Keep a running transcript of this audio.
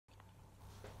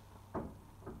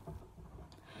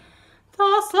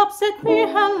taas lapset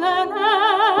vihellenet,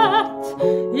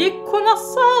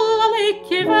 ikkunassa alla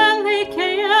leikkivän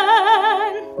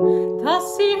leikejään.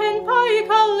 Taas siihen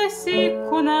paikalle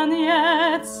ikkunan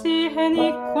jäät, siihen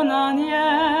ikkunan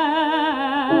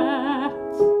jäät.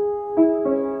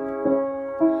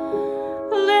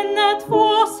 Lennät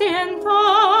vuosien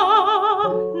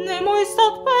taa, ne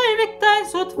muistot päivittäin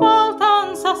sut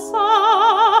valtaansa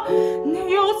saa. Ne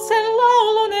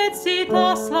Joutsenlaulun etsii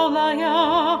taas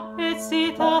laulajaa,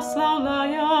 etsii taas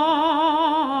laulajaa.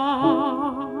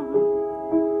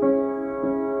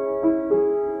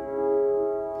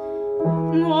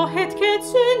 Nuo hetket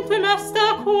syntymästä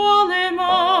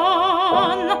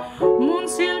kuolemaan, mun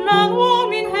silmä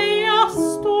luomin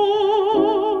heijastuu.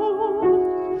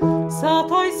 Saa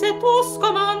toiset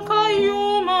uskomaan kai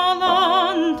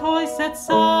Jumalaan, toiset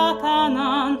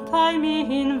saatanan tai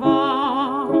mihin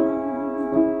vaan.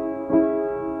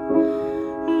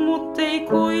 Mut ei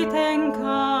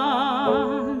kuitenkaan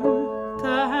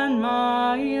tähän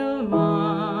maailmaan.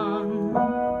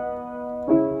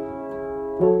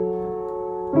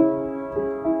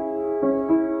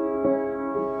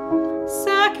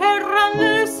 Sä kerran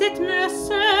löysit myös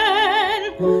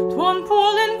sen, tuon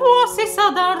puolen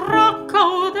vuosisadan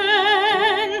rakkauden.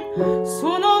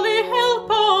 Sun oli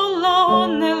helppo olla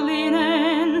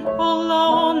onnellinen, olla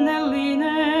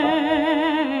onnellinen.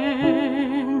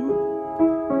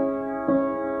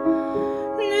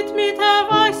 Nyt mitä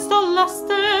vaistollas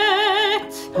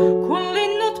teet, kun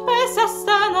linnut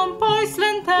pesästään on pois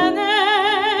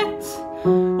lentäneet?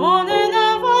 On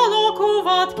enää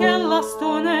valokuvat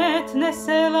kellastuneet, ne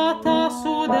selaa taas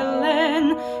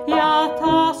uudelleen ja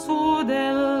taas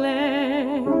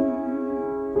uudelleen.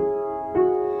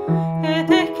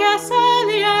 Et ehkä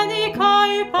sääliäni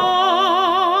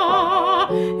kaipaa,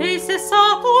 ei se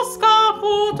saa tuskaa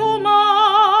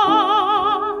puutumaan.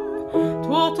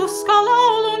 Tuo tuska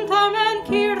laulun tämän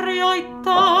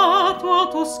kirjoittaa, tuo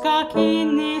tuska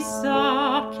kiinni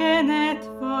saa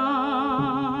kenet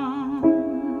vaan.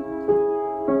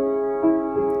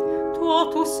 Tuo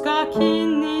tuska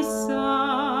kiinni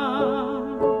saa.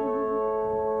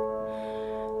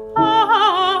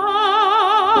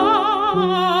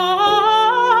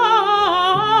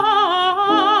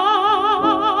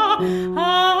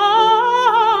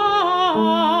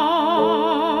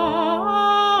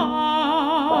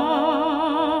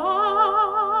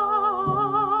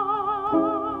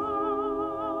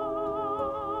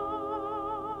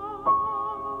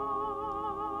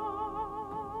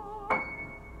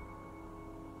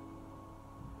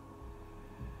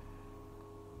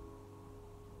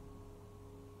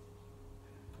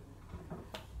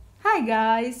 Hi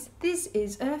guys, this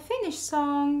is a Finnish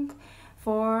song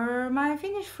for my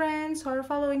Finnish friends who are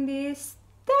following this.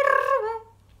 Terve!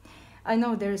 I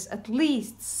know there's at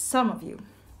least some of you.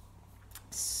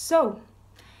 So,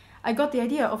 I got the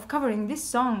idea of covering this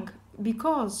song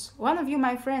because one of you,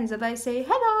 my friends that I say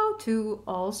hello to,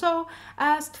 also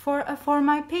asked for a For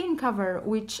My Pain cover,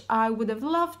 which I would have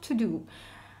loved to do.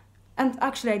 And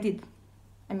actually I did.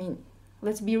 I mean,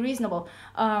 let's be reasonable.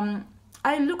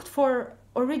 I looked for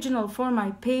original For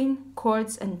My Pain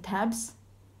chords and tabs,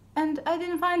 and I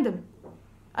didn't find them.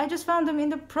 I just found them in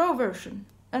the pro version,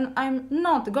 and I'm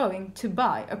not going to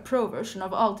buy a pro version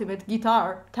of Ultimate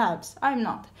Guitar tabs. I'm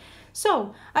not.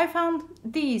 So I found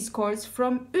these chords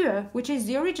from Ö, which is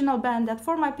the original band that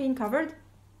For My Pain covered,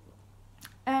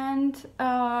 and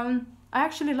I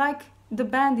actually like the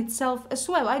band itself as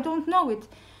well. I don't know it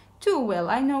too well.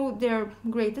 I know their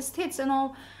greatest hits and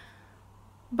all,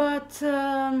 but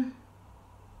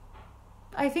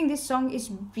I think this song is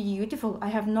beautiful. I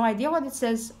have no idea what it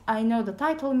says. I know the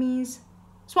title means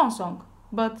swan song,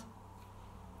 but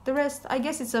the rest, I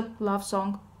guess it's a love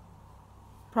song,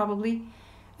 probably.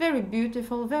 Very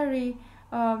beautiful, very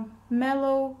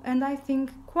mellow, and I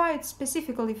think quite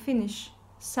specifically Finnish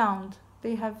sound.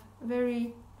 They have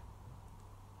very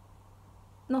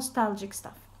nostalgic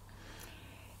stuff.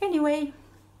 Anyway,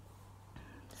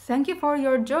 thank you for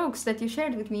your jokes that you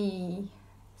shared with me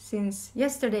since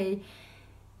yesterday.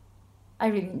 I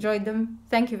really enjoyed them.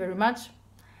 Thank you very much.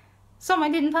 Some I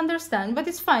didn't understand, but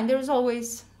it's fine. There's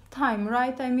always time,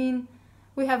 right? I mean,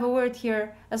 we have a word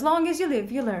here. As long as you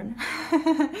live, you learn.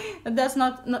 That's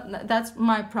not that's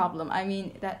my problem. I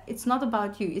mean, that it's not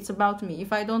about you. It's about me.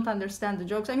 If I don't understand the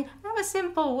jokes, I mean, I'm a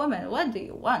simple woman. What do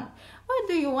you want? What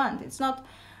do you want? It's not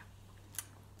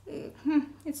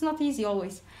easy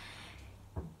always.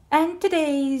 And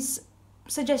today's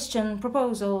suggestion,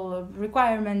 proposal,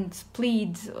 requirement,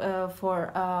 plead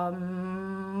for a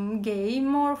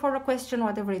game or for a question,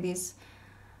 whatever it is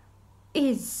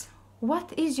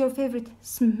what is your favorite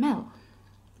smell?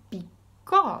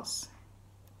 Because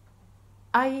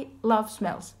I love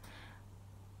smells.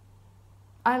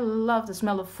 I love the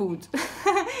smell of food.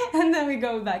 And then we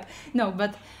go back. No,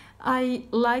 but I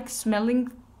like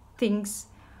smelling things,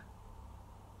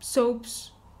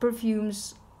 soaps,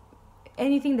 perfumes,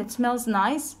 anything that smells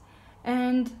nice,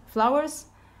 and flowers.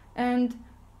 And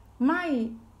my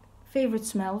favorite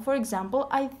smell, for example,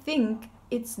 I think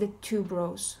it's the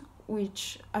tuberose,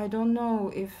 which I don't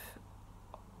know if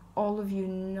all of you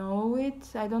know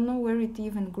it. I don't know where it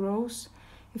even grows,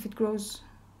 if it grows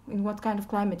in what kind of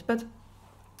climate, but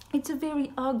it's a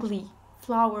very ugly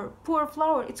flower, poor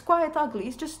flower. It's quite ugly.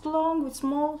 It's just long with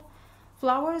small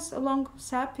flowers, a long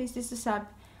sap. Is this the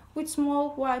sap? With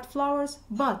small white flowers,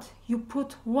 but you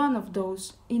put one of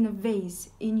those in a vase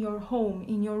in your home,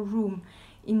 in your room,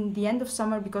 in the end of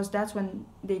summer, because that's when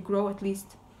they grow, at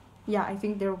least. Yeah, I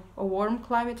think they're a warm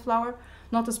climate flower,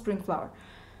 not a spring flower.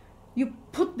 You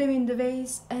put them in the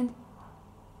vase and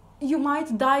you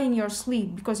might die in your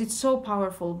sleep because it's so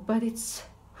powerful, but it's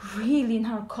really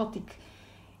narcotic.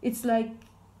 It's like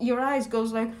your eyes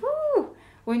goes like whoo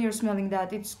when you're smelling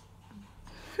that. It's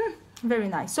very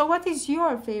nice. So what is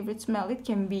your favorite smell? It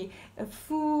can be a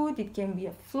food, it can be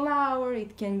a flower,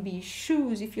 it can be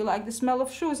shoes, if you like the smell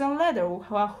of shoes and leather.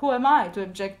 Who am I to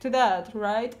object to that,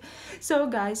 right? So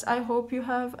guys, I hope you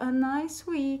have a nice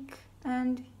week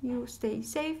and you stay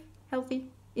safe,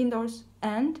 healthy, indoors,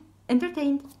 and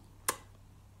entertained.